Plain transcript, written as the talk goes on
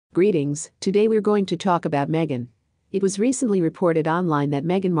Greetings, today we're going to talk about Meghan. It was recently reported online that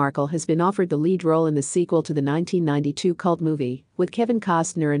Meghan Markle has been offered the lead role in the sequel to the 1992 cult movie with Kevin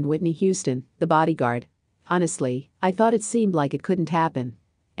Costner and Whitney Houston, The Bodyguard. Honestly, I thought it seemed like it couldn't happen.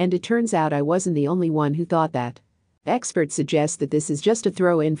 And it turns out I wasn't the only one who thought that. Experts suggest that this is just a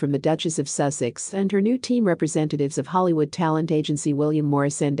throw-in from the Duchess of Sussex and her new team representatives of Hollywood talent agency William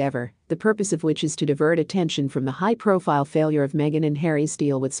Morris Endeavor, the purpose of which is to divert attention from the high-profile failure of Meghan and Harry's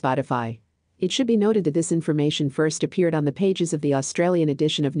deal with Spotify. It should be noted that this information first appeared on the pages of the Australian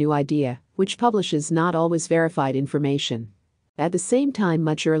edition of New Idea, which publishes not always verified information. At the same time,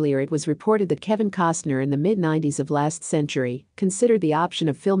 much earlier, it was reported that Kevin Costner in the mid-90s of last century considered the option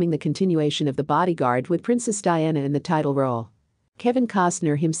of filming the continuation of The Bodyguard with Princess Diana in the title role. Kevin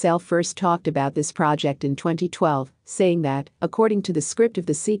Costner himself first talked about this project in 2012, saying that, according to the script of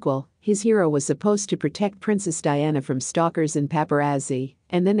the sequel, his hero was supposed to protect Princess Diana from stalkers and paparazzi,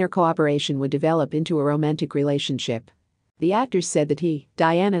 and then their cooperation would develop into a romantic relationship. The actor said that he,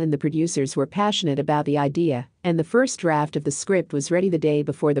 Diana, and the producers were passionate about the idea, and the first draft of the script was ready the day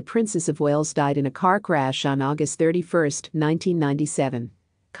before the Princess of Wales died in a car crash on August 31, 1997.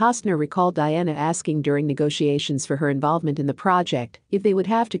 Costner recalled Diana asking during negotiations for her involvement in the project if they would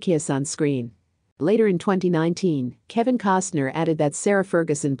have to kiss on screen. Later in 2019, Kevin Costner added that Sarah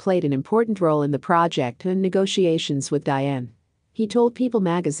Ferguson played an important role in the project and negotiations with Diane. He told People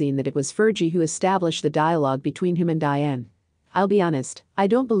magazine that it was Fergie who established the dialogue between him and Diane. "I'll be honest, I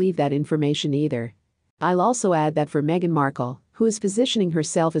don't believe that information either. I'll also add that for Meghan Markle, who is positioning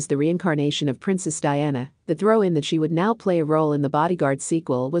herself as the reincarnation of Princess Diana, the throw-in that she would now play a role in the Bodyguard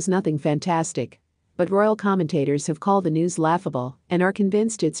sequel was nothing fantastic. But royal commentators have called the news laughable and are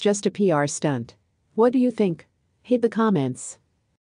convinced it's just a PR stunt. What do you think? Hit the comments.